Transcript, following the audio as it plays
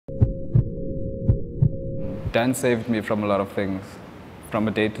Dance saved me from a lot of things. From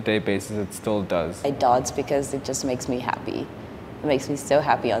a day-to-day basis, it still does. I dance because it just makes me happy. It makes me so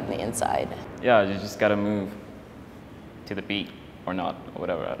happy on the inside. Yeah, you just gotta move to the beat, or not, or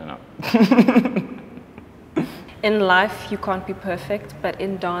whatever, I don't know. In life, you can't be perfect, but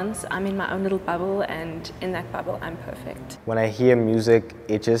in dance, I'm in my own little bubble, and in that bubble, I'm perfect. When I hear music,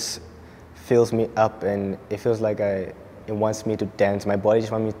 it just fills me up, and it feels like it wants me to dance. My body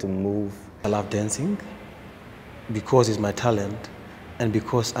just wants me to move. I love dancing because it's my talent and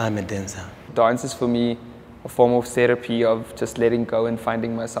because I'm a dancer. Dance is for me a form of therapy, of just letting go and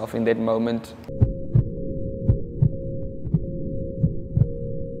finding myself in that moment.